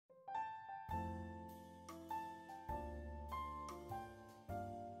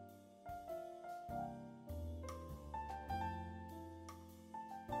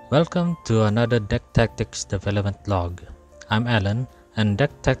Welcome to another Deck Tactics development log. I'm Alan, and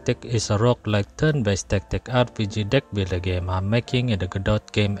Deck Tactic is a roguelike turn-based tactic RPG deck builder game I'm making in the Godot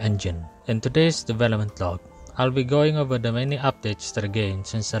game engine. In today's development log, I'll be going over the many updates to the game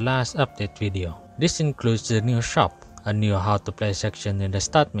since the last update video. This includes the new shop, a new how to play section in the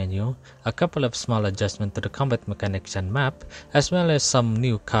start menu, a couple of small adjustments to the combat mechanics and map, as well as some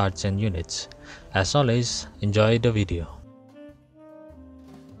new cards and units. As always, enjoy the video.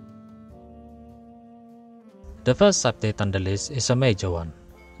 The first update on the list is a major one,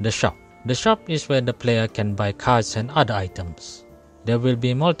 the shop. The shop is where the player can buy cards and other items. There will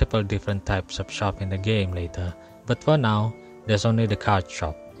be multiple different types of shop in the game later, but for now, there's only the card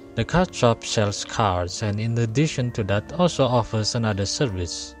shop. The card shop sells cards and in addition to that also offers another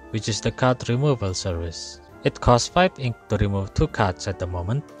service, which is the card removal service. It costs 5 ink to remove 2 cards at the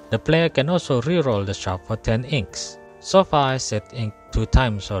moment. The player can also reroll the shop for 10 inks. So far I set ink 2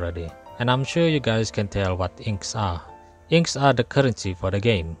 times already. And I'm sure you guys can tell what inks are. Inks are the currency for the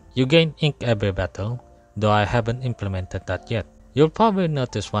game. You gain ink every battle, though I haven't implemented that yet. You'll probably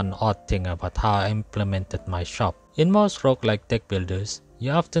notice one odd thing about how I implemented my shop. In most roguelike deck builders, you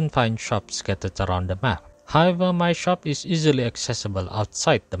often find shops scattered around the map. However, my shop is easily accessible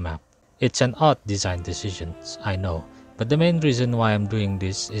outside the map. It's an odd design decision, I know. But the main reason why I'm doing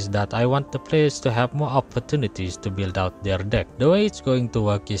this is that I want the players to have more opportunities to build out their deck. The way it's going to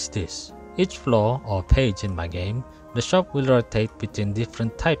work is this. Each floor or page in my game, the shop will rotate between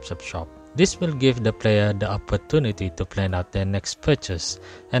different types of shop. This will give the player the opportunity to plan out their next purchase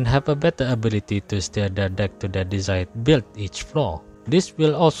and have a better ability to steer their deck to their desired build each floor. This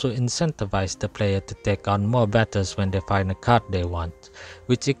will also incentivize the player to take on more battles when they find a card they want,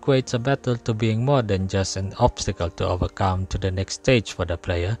 which equates a battle to being more than just an obstacle to overcome to the next stage for the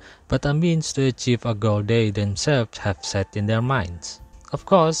player, but a means to achieve a goal they themselves have set in their minds. Of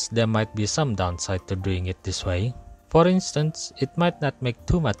course, there might be some downside to doing it this way. For instance, it might not make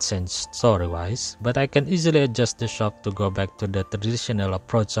too much sense story-wise, but I can easily adjust the shop to go back to the traditional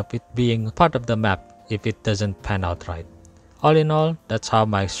approach of it being part of the map if it doesn't pan out right. All in all, that's how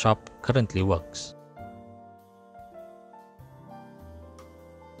my shop currently works.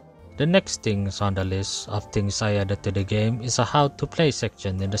 The next things on the list of things I added to the game is a how to play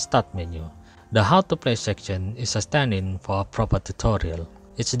section in the start menu. The how to play section is a stand-in for a proper tutorial.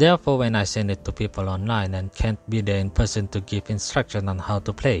 It's there for when I send it to people online and can't be there in person to give instruction on how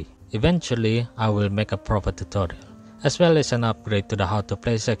to play. Eventually, I will make a proper tutorial, as well as an upgrade to the how to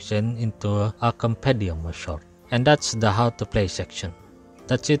play section into a compendium of sort. And that's the how to play section.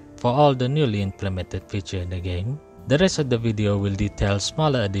 That's it for all the newly implemented features in the game. The rest of the video will detail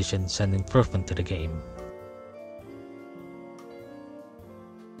smaller additions and improvements to the game.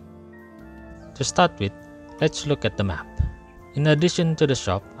 To start with, let's look at the map. In addition to the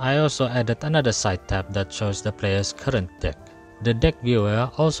shop, I also added another side tab that shows the player's current deck. The deck viewer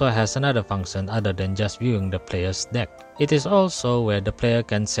also has another function other than just viewing the player's deck. It is also where the player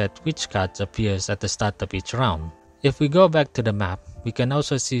can set which cards appears at the start of each round. If we go back to the map, we can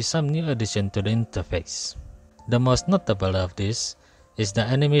also see some new addition to the interface. The most notable of this is the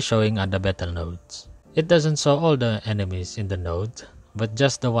enemy showing on the battle nodes. It doesn't show all the enemies in the node, but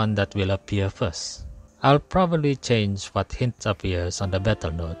just the one that will appear first. I'll probably change what hint appears on the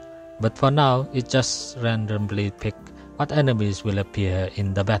battle node, but for now it just randomly picks what enemies will appear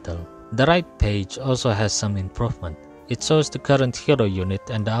in the battle. The right page also has some improvement. It shows the current hero unit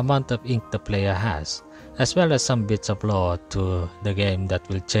and the amount of ink the player has, as well as some bits of lore to the game that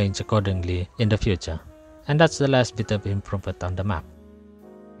will change accordingly in the future. And that's the last bit of improvement on the map.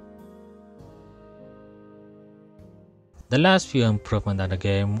 The last few improvements on the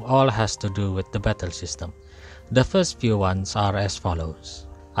game all has to do with the battle system. The first few ones are as follows.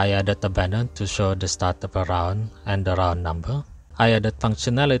 I added a banner to show the start of a round and the round number. I added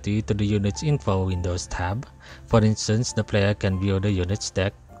functionality to the unit's info windows tab. For instance, the player can view the unit's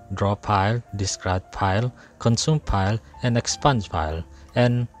deck, draw pile, discard pile, consume pile, and expand pile,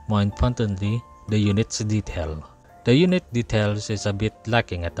 and more importantly, the unit's detail. The unit details is a bit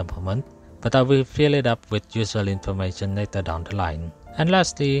lacking at the moment, but I will fill it up with useful information later down the line. And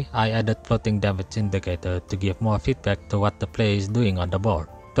lastly, I added floating damage indicator to give more feedback to what the player is doing on the board.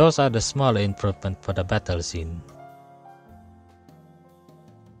 Those are the smaller improvements for the battle scene.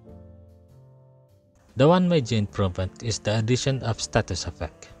 The one major improvement is the addition of status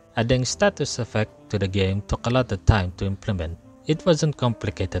effect. Adding status effect to the game took a lot of time to implement. It wasn't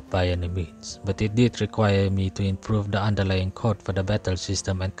complicated by any means, but it did require me to improve the underlying code for the battle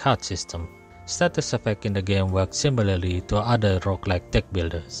system and card system. Status effect in the game works similarly to other roguelike deck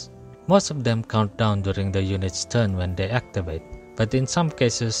builders. Most of them count down during the unit's turn when they activate, but in some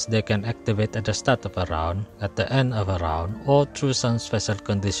cases they can activate at the start of a round, at the end of a round, or through some special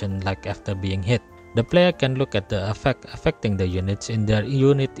condition like after being hit. The player can look at the effect affecting the units in their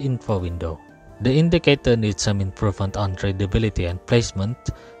unit info window. The indicator needs some improvement on readability and placement,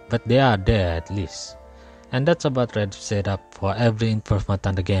 but they are there at least. And that's about ready to set up for every improvement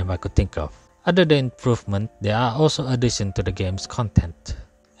on the game I could think of. Other than improvement, there are also additions to the game's content.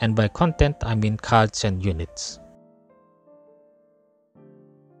 And by content, I mean cards and units.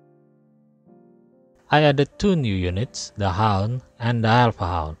 I added 2 new units, the Hound and the Alpha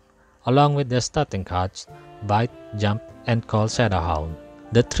Hound, along with their starting cards, Bite, Jump, and Call Shadow Hound.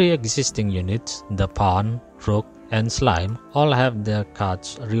 The 3 existing units, the Pawn, Rook, and Slime, all have their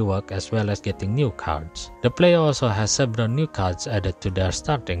cards reworked as well as getting new cards. The player also has several new cards added to their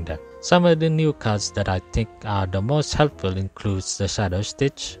starting deck. Some of the new cards that I think are the most helpful includes the Shadow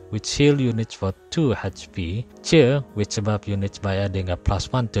Stitch, which heal units for 2 HP, Cheer, which buff units by adding a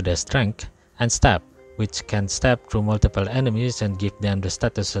 +1 to their strength, and Stab, which can stab through multiple enemies and give them the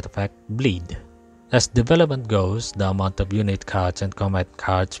status effect Bleed. As development goes, the amount of unit cards and combat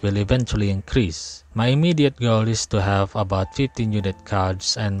cards will eventually increase. My immediate goal is to have about 15 unit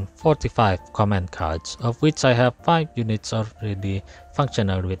cards and 45 command cards, of which I have 5 units already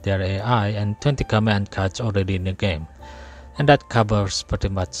functional with their AI and 20 command cards already in the game. And that covers pretty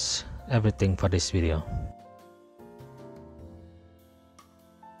much everything for this video.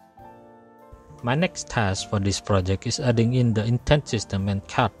 My next task for this project is adding in the intent system and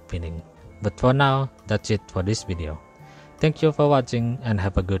card pinning. But for now, that's it for this video. Thank you for watching and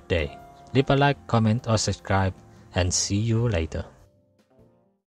have a good day. Leave a like, comment or subscribe, and see you later.